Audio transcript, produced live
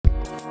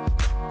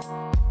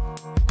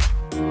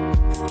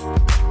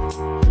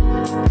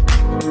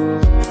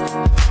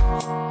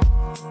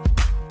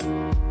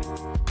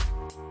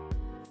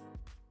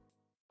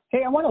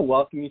want to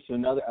welcome you to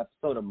another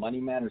episode of Money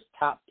Matters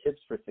Top Tips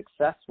for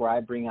Success, where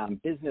I bring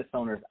on business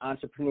owners,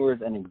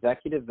 entrepreneurs, and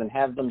executives and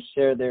have them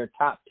share their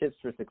top tips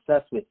for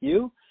success with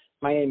you.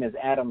 My name is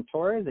Adam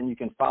Torres, and you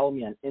can follow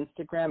me on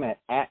Instagram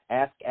at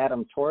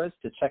AskAdamTorres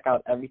to check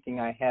out everything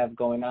I have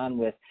going on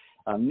with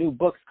new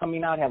books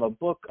coming out. I have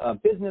a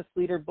business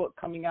leader book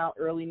coming out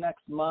early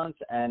next month,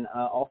 and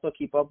also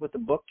keep up with the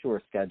book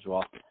tour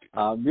schedule.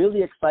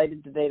 Really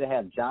excited today to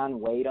have John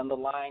Wade on the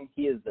line.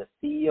 He is the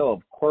CEO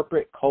of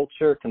Corporate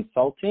Culture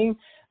Consulting,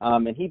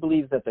 and he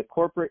believes that the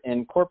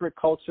corporate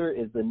culture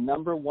is the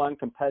number one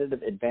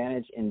competitive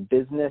advantage in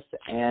business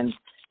and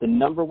the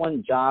number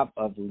one job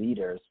of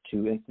leaders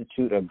to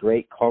institute a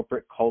great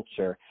corporate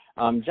culture.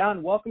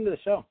 John, welcome to the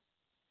show.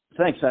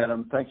 Thanks,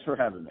 Adam. Thanks for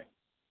having me.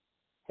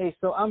 Hey,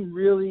 so I'm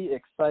really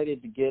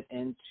excited to get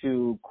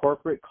into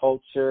corporate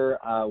culture,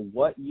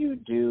 what you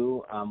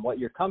do, what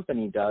your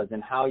company does,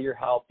 and how you're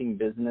helping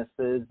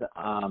businesses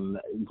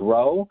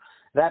grow.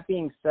 That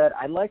being said,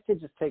 I'd like to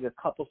just take a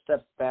couple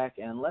steps back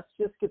and let's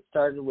just get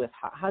started with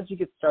how'd you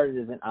get started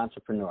as an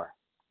entrepreneur?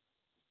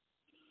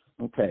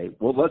 Okay,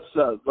 well,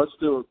 let's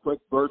do a quick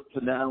birth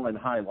to now and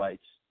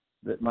highlights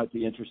that might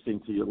be interesting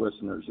to your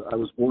listeners. I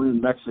was born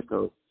in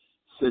Mexico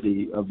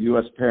City of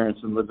U.S. parents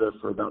and lived there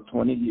for about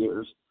 20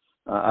 years.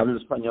 Hablo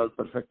español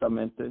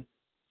perfectamente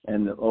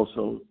and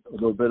also a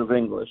little bit of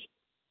English.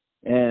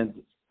 And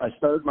I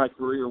started my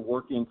career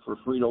working for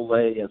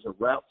Frito-Lay as a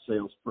route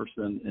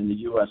salesperson in the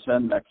U.S.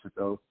 and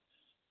Mexico.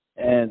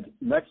 And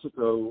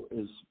Mexico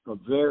is a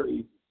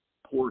very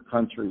poor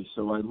country,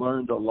 so I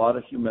learned a lot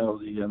of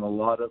humility and a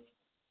lot of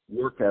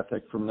work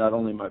ethic from not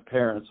only my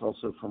parents,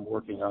 also from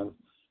working on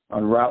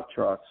route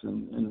trucks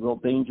in real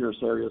dangerous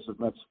areas of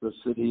Mexico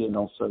City and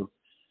also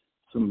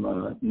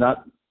some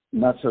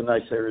not so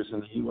nice areas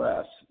in the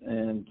U.S.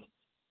 And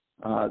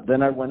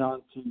then I went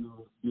on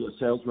to be a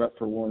sales rep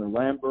for Warner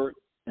Lambert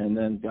and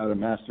then got a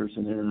master's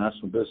in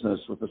international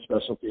business with a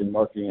specialty in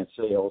marketing and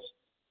sales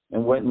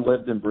and went and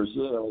lived in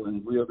Brazil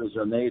in Rio de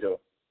Janeiro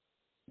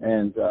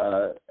and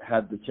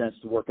had the chance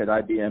to work at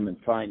IBM in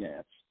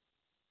finance.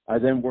 I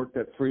then worked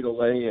at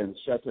Frito-Lay and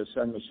Chateau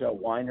Saint Michel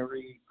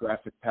Winery,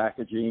 graphic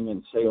packaging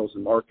and sales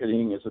and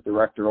marketing as a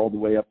director all the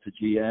way up to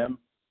GM.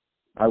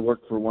 I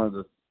worked for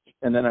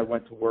and then I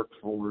went to work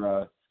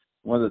for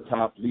one of the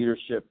top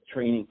leadership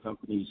training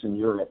companies in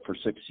Europe for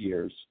 6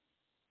 years.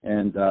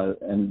 And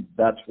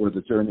that's where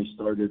the journey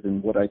started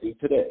and what I do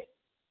today.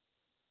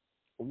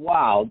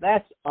 Wow,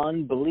 that's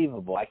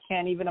unbelievable. I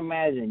can't even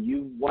imagine.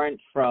 You weren't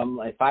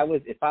from, if I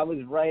was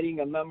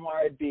writing a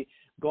memoir, it'd be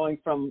going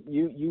from,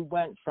 you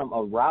went from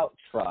a route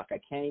truck. I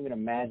can't even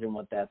imagine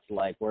what that's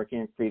like,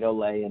 working at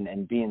Frito-Lay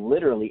and being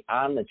literally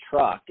on the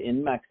truck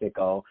in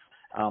Mexico,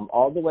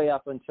 all the way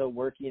up until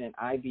working at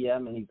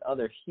IBM and these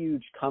other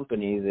huge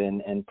companies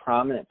in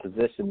prominent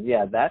positions.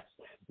 Yeah,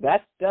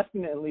 that's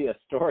definitely a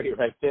story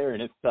right there in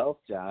itself,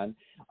 John.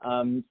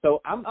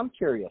 So I'm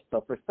curious.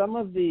 So for some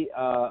of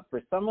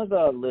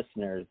the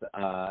listeners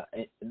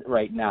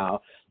right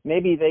now,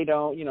 maybe they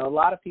don't. A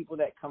lot of people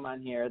that come on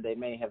here, they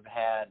may have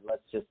had,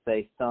 let's just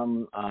say,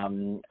 some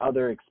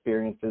other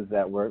experiences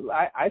that were,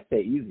 I'd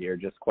say, easier,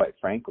 just quite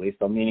frankly.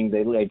 So meaning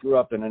they grew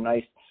up in a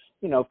nice,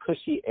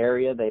 cushy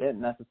area. They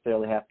didn't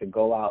necessarily have to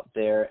go out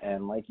there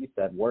and, like you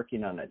said,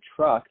 working on a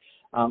truck.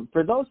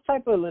 For those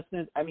type of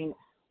listeners, I mean,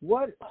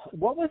 what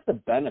was the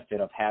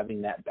benefit of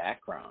having that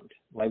background?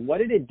 Like, what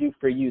did it do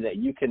for you that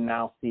you can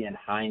now see in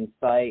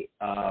hindsight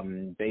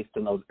based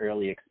on those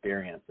early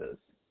experiences?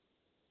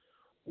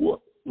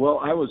 Well,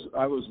 I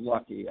was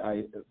lucky.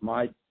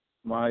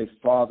 My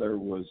father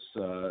was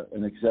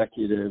an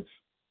executive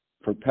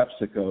for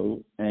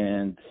PepsiCo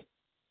and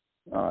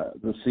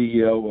the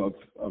CEO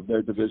of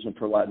their division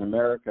for Latin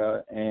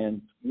America,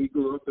 and we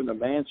grew up in a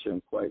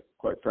mansion.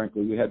 Quite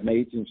frankly, we had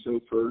maids and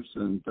chauffeurs,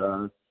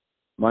 and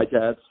my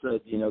dad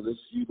said,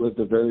 you live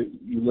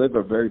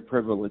a very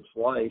privileged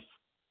life,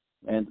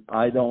 and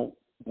I don't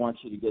want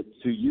you to get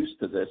too used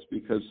to this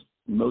because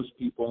most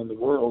people in the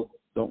world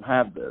don't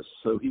have this.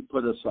 So he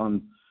put us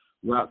on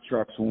route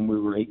trucks when we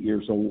were 8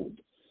 years old,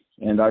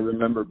 and I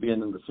remember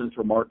being in the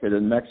Central Market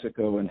in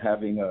Mexico and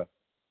having a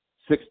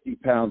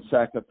 60-pound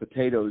sack of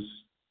potatoes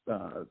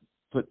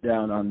put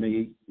down on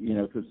me,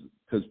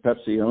 because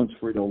Pepsi owns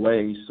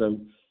Frito-Lay. So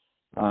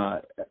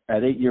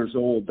at 8 years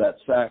old, that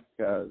sack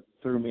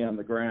threw me on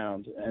the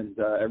ground, and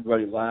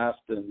everybody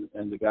laughed,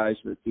 and the guys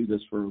that do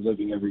this for a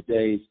living every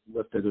day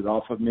lifted it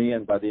off of me,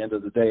 and by the end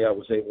of the day, I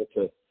was able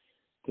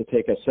to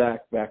take a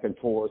sack back and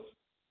forth,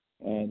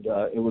 and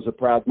it was a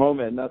proud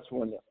moment, and that's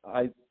when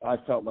I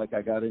felt like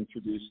I got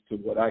introduced to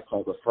what I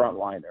call the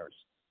frontliners.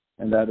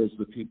 And that is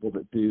the people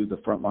that do the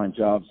frontline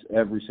jobs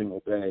every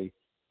single day.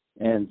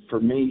 And for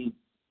me,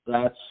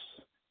 that's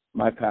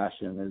my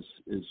passion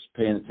is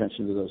paying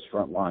attention to those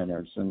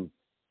frontliners. And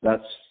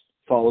that's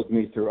followed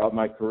me throughout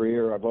my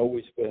career. I've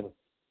always been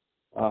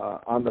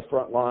on the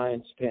front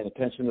lines, paying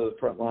attention to the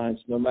front lines.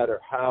 No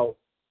matter how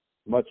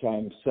much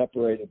I'm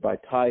separated by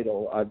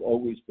title, I've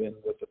always been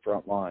with the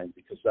front line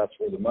because that's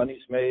where the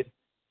money's made.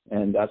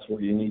 And that's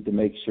where you need to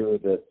make sure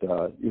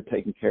that you're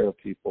taking care of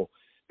people.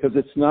 because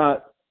it's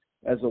not,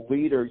 as a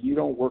leader, you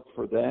don't work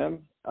for them.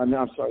 I'm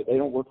sorry, they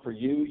don't work for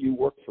you, you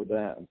work for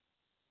them.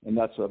 And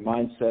that's a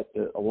mindset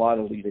that a lot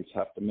of leaders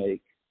have to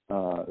make.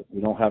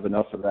 We don't have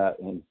enough of that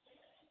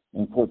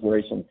in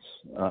corporations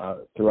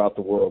throughout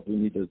the world. We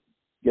need to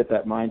get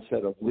that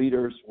mindset of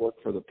leaders work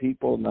for the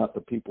people, not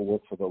the people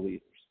work for the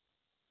leaders.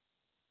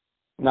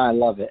 No, I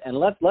love it. And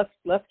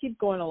let's keep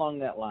going along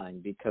that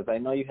line, because I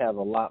know you have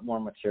a lot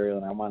more material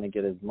and I want to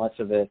get as much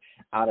of it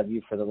out of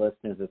you for the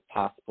listeners as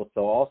possible.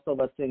 So also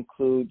let's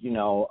include,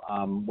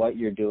 what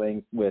you're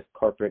doing with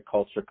corporate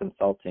culture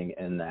consulting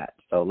in that.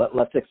 So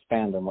let's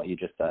expand on what you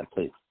just said,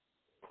 please.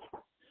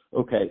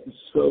 Okay.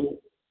 So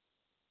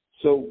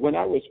when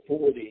I was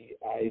 40,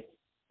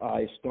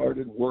 I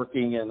started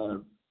working in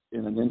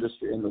an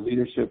industry, in the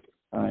leadership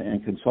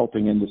and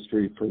consulting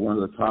industry for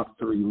one of the top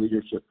 3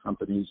 leadership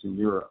companies in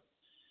Europe.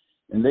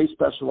 And they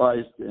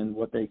specialized in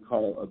what they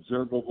call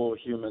observable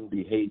human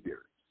behavior.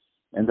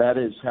 And that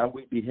is how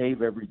we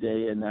behave every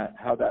day, and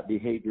how that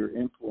behavior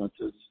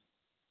influences,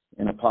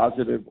 in a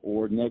positive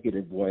or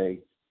negative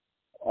way,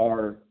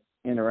 our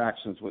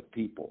interactions with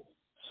people.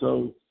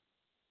 So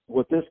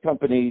what this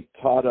company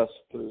taught us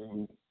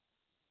through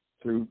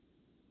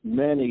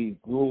many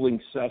grueling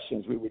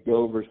sessions, we would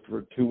go over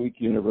for 2-week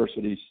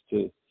universities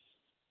to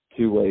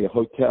a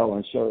hotel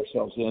and show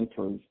ourselves in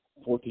for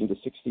 14 to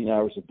 16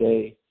 hours a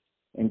day,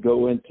 and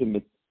go into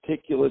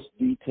meticulous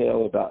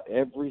detail about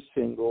every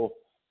single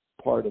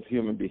part of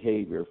human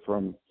behavior,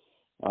 from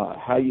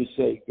how you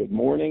say good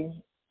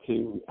morning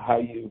to how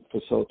you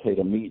facilitate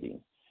a meeting,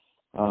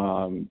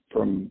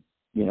 from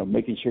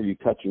making sure you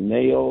cut your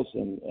nails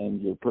and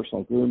your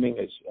personal grooming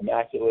is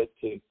immaculate,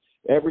 to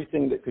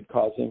everything that could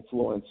cause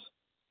influence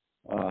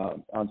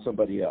on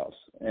somebody else,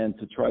 and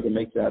to try to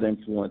make that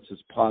influence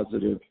as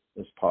positive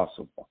as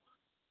possible.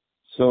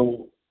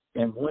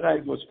 And when I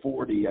was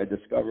 40, I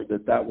discovered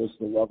that was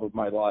the love of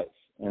my life,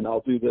 and I'll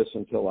do this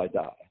until I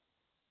die.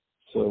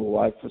 So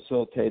I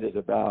facilitated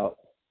about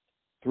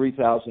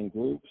 3,000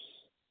 groups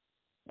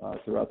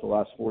throughout the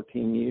last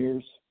 14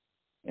 years,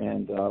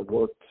 and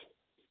worked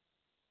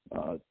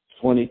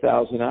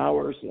 20,000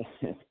 hours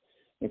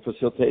in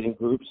facilitating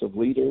groups of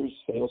leaders,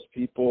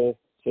 salespeople,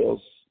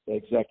 sales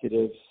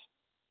executives,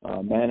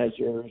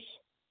 managers,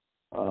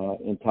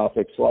 in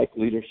topics like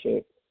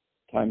leadership,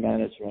 time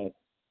management,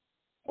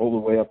 all the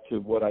way up to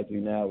what I do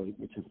now,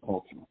 which is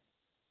culture.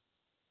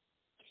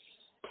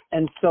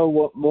 And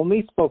so when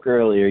we spoke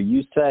earlier,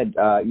 you said,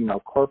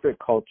 corporate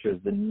culture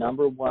is the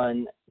number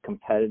one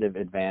competitive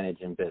advantage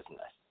in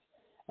business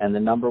and the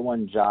number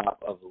one job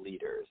of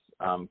leaders.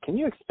 Can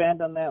you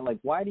expand on that? Like,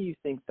 why do you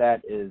think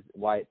that is,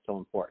 why it's so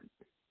important?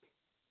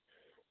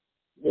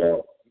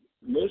 Well,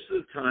 most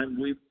of the time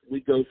we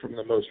go from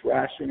the most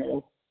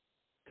rational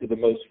to the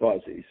most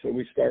fuzzy. So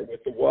we start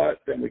with the what,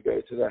 then we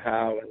go to the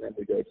how, and then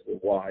we go to the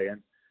why.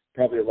 And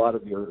probably a lot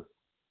of your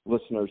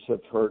listeners have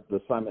heard the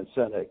Simon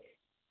Sinek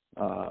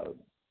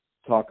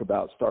talk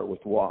about start with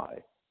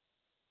why.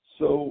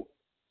 So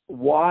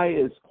why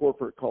is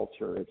corporate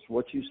culture? It's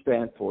what you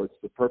stand for.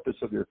 It's the purpose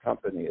of your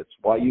company. It's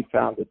why you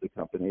founded the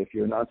company. If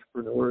you're an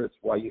entrepreneur, it's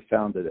why you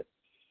founded it.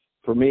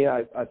 For me,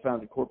 I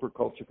founded Corporate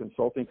Culture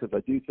Consulting because I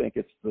do think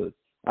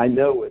I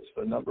know it's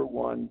the number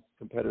one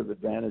competitive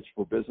advantage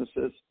for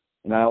businesses,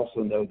 and I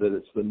also know that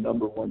it's the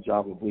number one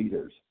job of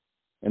leaders.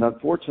 And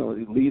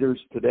unfortunately,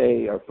 leaders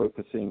today are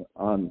focusing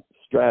on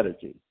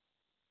strategy.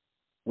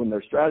 When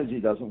their strategy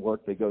doesn't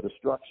work, they go to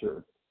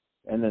structure.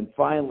 And then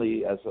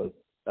finally, as an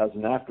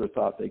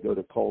afterthought, they go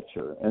to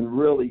culture. And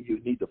really,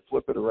 you need to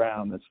flip it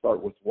around and start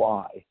with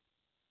why,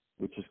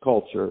 which is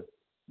culture,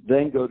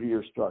 then go to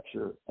your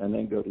structure, and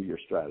then go to your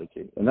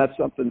strategy. And that's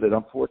something that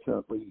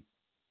unfortunately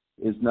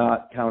is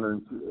not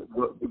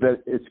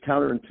it's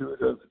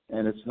counterintuitive,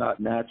 and it's not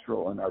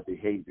natural in our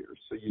behavior.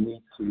 So you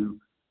need to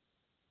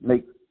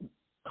make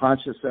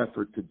conscious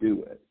effort to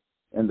do it.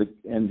 And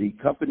the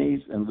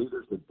companies and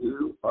leaders that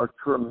do are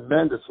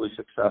tremendously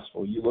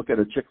successful. You look at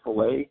a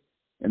Chick-fil-A,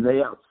 and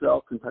they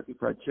outsell Kentucky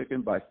Fried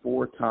Chicken by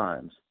 4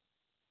 times,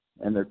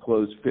 and they're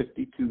closed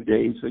 52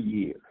 days a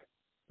year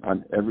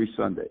on every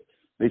Sunday.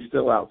 They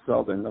still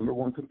outsell their number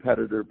one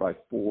competitor by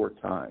 4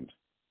 times.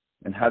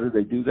 And how do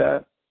they do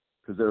that?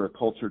 Because they're a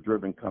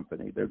culture-driven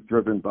company. They're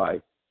driven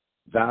by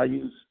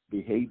values,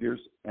 behaviors,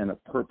 and a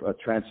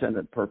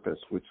transcendent purpose,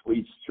 which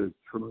leads to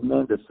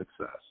tremendous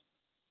success.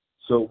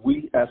 So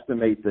we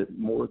estimate that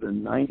more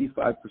than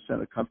 95%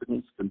 of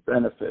companies can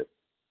benefit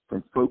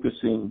from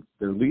focusing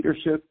their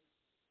leadership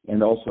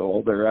and also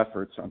all their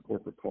efforts on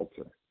corporate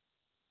culture.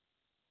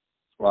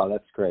 Wow,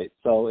 that's great.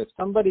 So if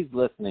somebody's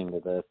listening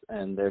to this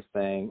and they're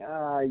saying,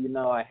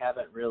 I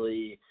haven't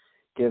really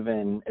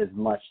given as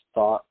much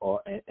thought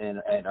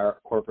in our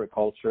corporate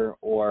culture,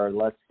 or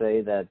let's say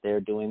that they're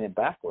doing it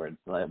backwards,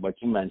 like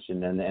what you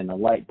mentioned, and the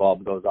light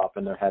bulb goes off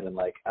in their head and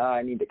like,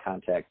 I need to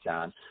contact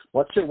John.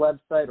 What's your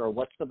website, or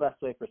what's the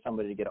best way for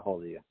somebody to get a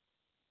hold of you?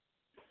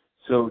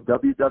 So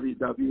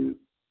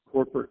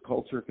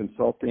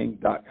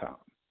www.corporatecultureconsulting.com.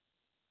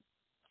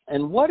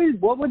 And what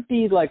would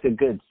be like a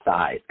good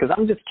size? Because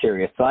I'm just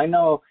curious. So I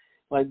know,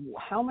 like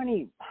how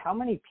many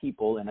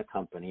people in a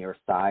company or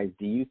size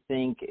do you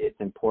think it's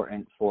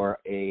important for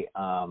a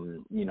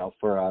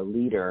for a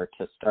leader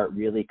to start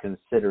really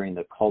considering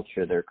the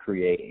culture they're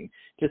creating?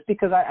 Just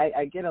because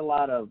I get a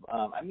lot of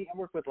I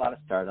work with a lot of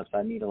startups,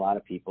 I meet a lot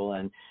of people,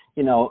 and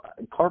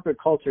corporate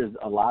culture is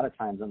a lot of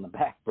times on the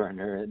back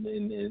burner,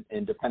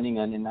 and depending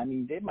on,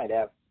 and they might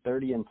have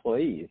 30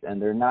 employees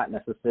and they're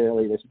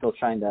they're still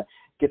trying to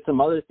get some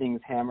other things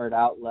hammered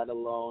out, let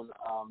alone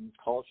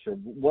culture.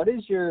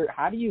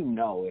 How do you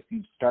know if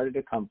you've started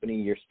a company,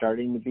 you're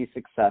starting to be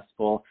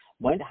successful,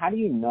 how do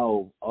you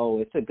know,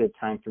 it's a good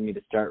time for me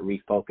to start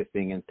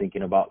refocusing and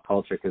thinking about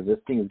culture because this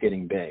thing is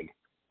getting big?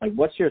 Like,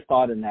 what's your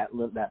thought in that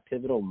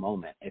pivotal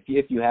moment, if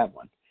you have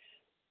one?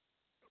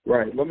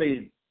 Right. Let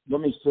me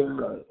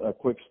share a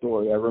quick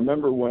story. I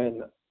remember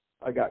when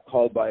I got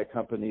called by a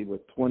company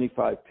with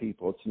 25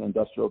 people. It's an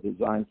industrial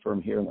design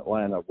firm here in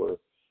Atlanta where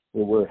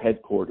we're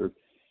headquartered.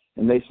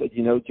 And they said,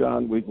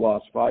 John, we've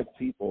lost 5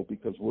 people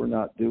because we're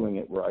not doing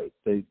it right.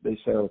 They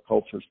say our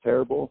culture's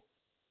terrible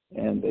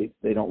and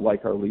they don't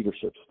like our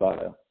leadership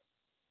style.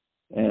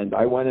 And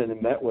I went in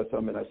and met with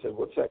them and I said,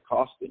 what's that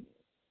costing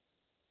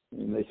you?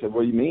 And they said,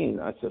 what do you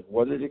mean? I said,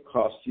 what did it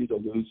cost you to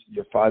lose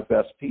your 5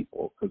 best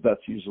people? Because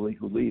that's usually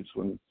who leaves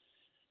when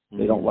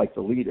they don't like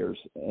the leaders.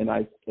 And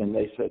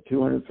they said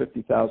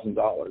 $250,000.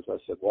 I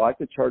said, well, I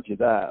could charge you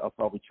that. I'll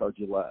probably charge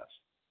you less.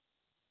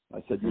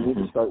 I said, you need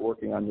to start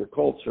working on your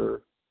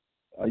culture.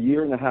 A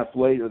year and a half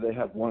later, they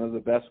have one of the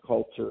best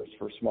cultures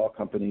for small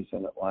companies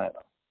in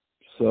Atlanta.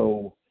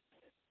 So,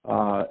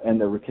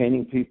 and they're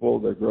retaining people.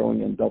 They're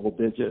growing in double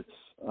digits.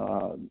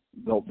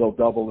 They'll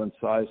double in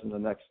size in the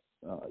next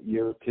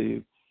year or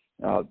two.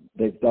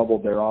 They've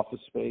doubled their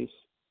office space,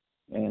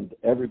 and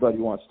everybody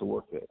wants to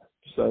work there.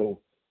 So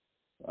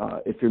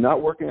if you're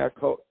not working at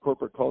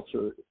corporate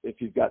culture,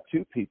 if you've got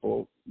 2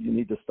 people, you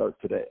need to start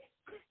today.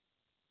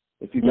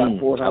 If you've got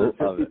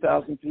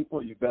 450,000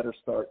 people, you better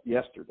start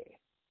yesterday.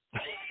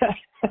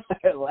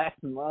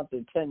 Last month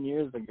or 10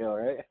 years ago,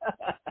 right?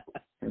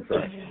 That's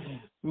right.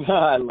 No,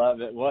 I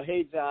love it. Well,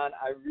 hey, John,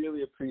 I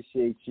really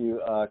appreciate you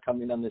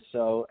coming on the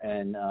show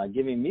and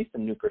giving me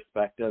some new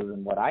perspectives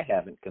and what I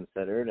haven't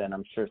considered, and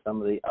I'm sure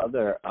some of the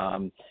other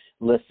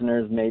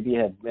listeners maybe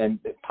have been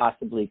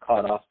possibly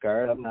caught off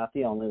guard. I'm not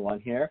the only one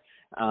here.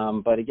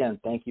 But again,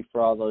 thank you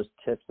for all those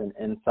tips and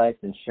insights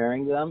and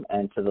sharing them.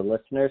 And to the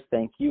listeners,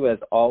 thank you as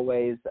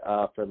always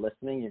for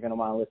listening. You're going to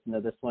want to listen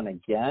to this one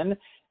again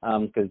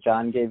because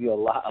John gave you a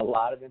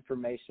lot of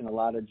information, a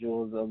lot of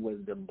jewels of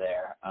wisdom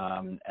there.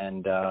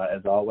 And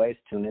as always,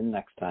 tune in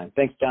next time.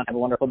 Thanks, John. Have a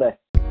wonderful day.